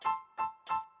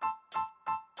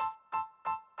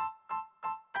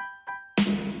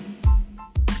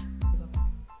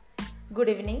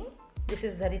Good evening, this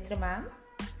is Dharitri ma'am.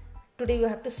 Today you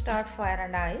have to start Fire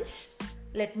and Ice.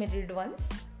 Let me read once.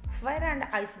 Fire and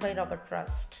Ice by Robert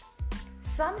Frost.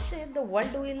 Some say the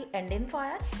world will end in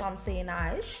fire, some say in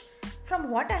ice.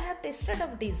 From what I have tasted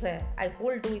of desire, I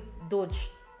hold with those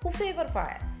who favor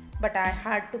fire. But I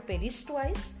had to perish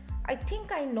twice. I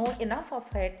think I know enough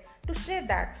of it to say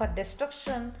that for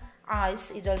destruction, ice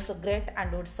is also great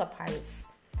and would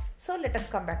suffice. So let us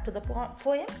come back to the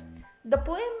poem.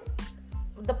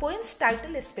 The poem's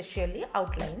title especially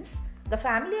outlines the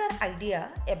familiar idea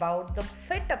about the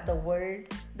fate of the world,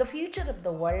 the future of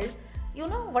the world. You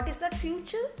know what is that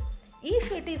future?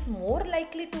 If it is more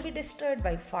likely to be destroyed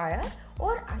by fire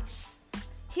or ice.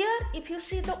 Here, if you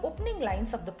see the opening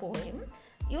lines of the poem,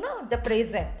 the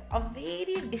present a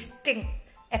very distinct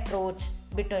approach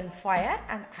between fire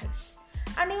and ice.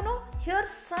 And here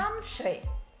some say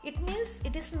it means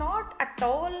it is not at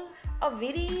all a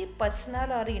very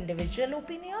personal or individual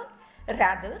opinion.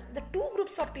 Rather, the two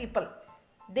groups of people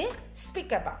they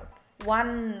speak about.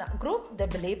 One group they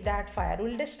believe that fire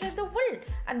will destroy the world,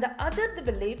 and the other they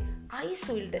believe ice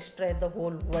will destroy the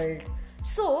whole world.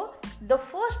 So the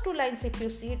first two lines, if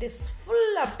you see, it is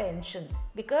full of tension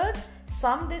because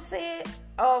some they say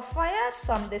fire,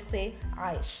 some they say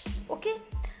ice. Okay,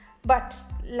 but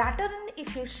later on,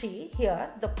 if you see here,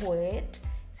 the poet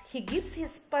he gives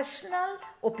his personal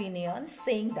opinion,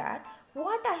 saying that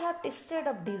what I have tasted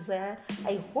of desire,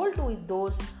 I hold with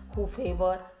those who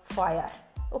favor fire.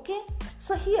 Okay,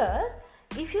 so here,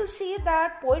 if you see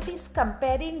that poet is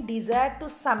comparing desire to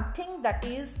something that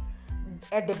is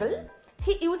edible,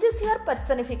 he uses here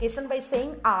personification by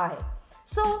saying I.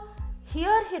 So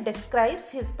here he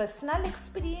describes his personal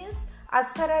experience.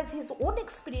 As far as his own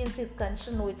experience is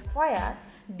concerned with fire,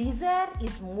 desire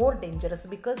is more dangerous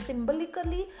because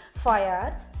symbolically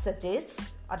fire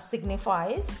suggests or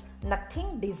signifies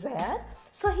nothing desire.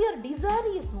 So here desire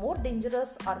is more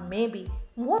dangerous or maybe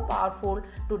more powerful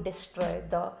to destroy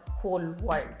the whole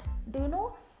world. Do you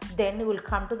know? Then we will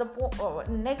come to the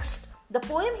next. The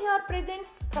poem here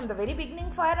presents from the very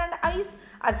beginning fire and ice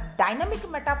as dynamic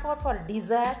metaphor for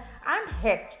desire and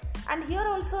hate. And here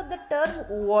also the term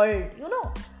world,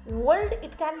 world,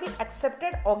 it can be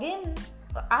accepted again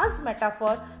as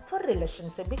metaphor for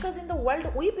relationship, because in the world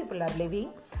we people are living,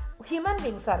 human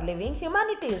beings are living,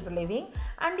 humanity is living,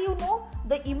 and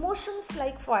the emotions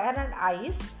like fire and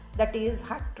ice, that is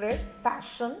hatred,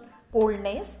 passion,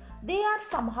 coldness, they are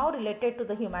somehow related to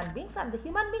the human beings, and the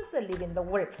human beings they live in the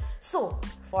world. So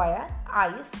fire,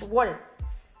 ice, world,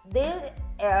 they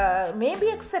may be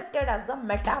accepted as the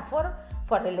metaphor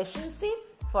for relationship,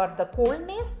 for the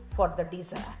coldness, for the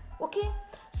desire. Okay,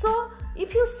 so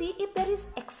if you see, if there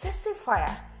is excessive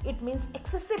fire, it means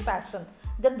excessive passion,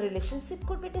 then relationship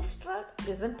could be destroyed,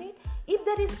 isn't it? If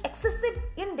there is excessive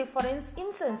indifference,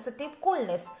 insensitive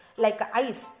coldness like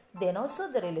ice, then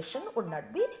also the relation would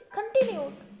not be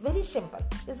continued. Very simple,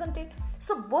 isn't it?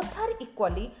 So both are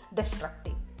equally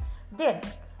destructive. Then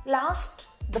last,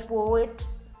 the poet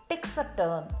takes a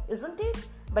turn, isn't it?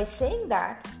 By saying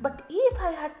that, but if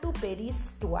I had to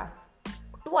perish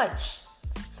twice.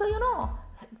 So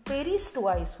perish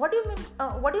twice. What do you mean?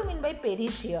 What do you mean by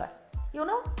perish here?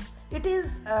 It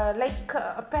is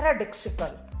paradoxical.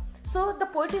 So the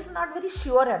poet is not very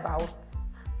sure about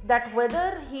that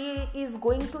whether he is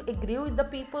going to agree with the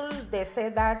people. They say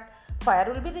that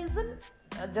fire will be risen,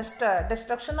 just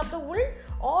destruction of the world,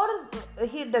 or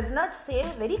he does not say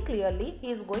very clearly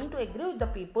he is going to agree with the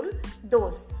people.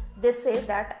 Those they say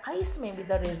that ice may be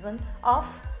the reason of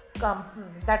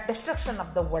that destruction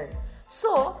of the world.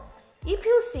 So if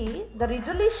you see, the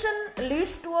resolution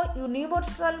leads to a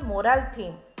universal moral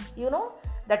theme,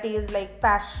 that is like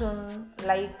passion,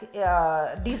 like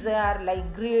desire,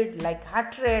 like greed, like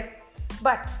hatred.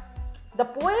 But the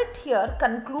poet here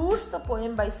concludes the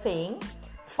poem by saying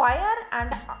fire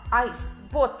and ice,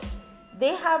 both,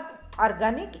 they have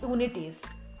organic unities,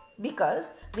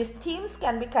 because these themes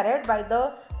can be carried by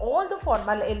all the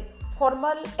formal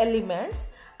elements.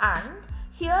 And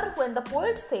here when the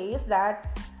poet says that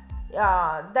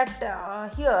I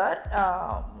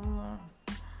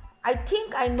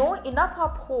think I know enough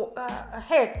of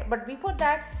hate, but before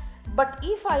that, but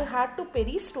if I had to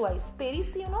perish twice,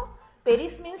 perish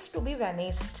means to be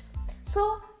vanished.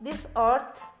 So this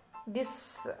earth,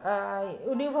 this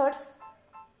universe,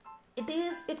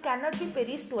 it cannot be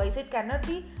perished twice, it cannot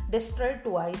be destroyed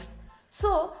twice.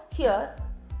 So here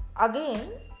again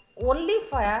only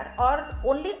fire or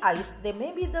only ice, they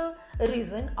may be the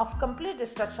reason of complete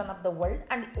destruction of the world,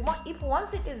 and if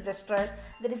once it is destroyed,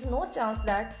 there is no chance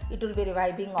that it will be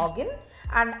reviving again.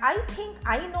 And I think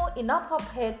I know enough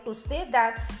of here to say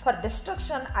that for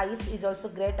destruction, ice is also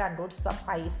great and would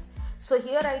suffice. So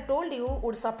here I told you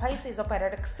would suffice is a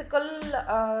paradoxical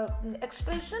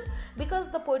expression,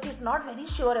 because the poet is not very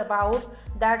sure about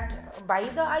that by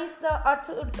the ice the earth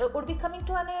would be coming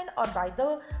to an end, or by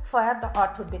the fire the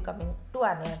earth would be coming to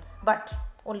an end. But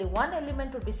only one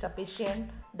element would be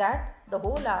sufficient, that the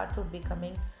whole earth would be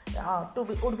coming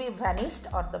would be vanished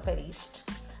or the perished.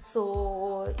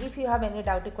 So if you have any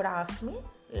doubt, you could ask me.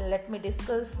 Let me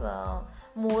discuss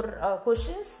more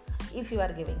questions if you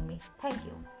are giving me. Thank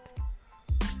you.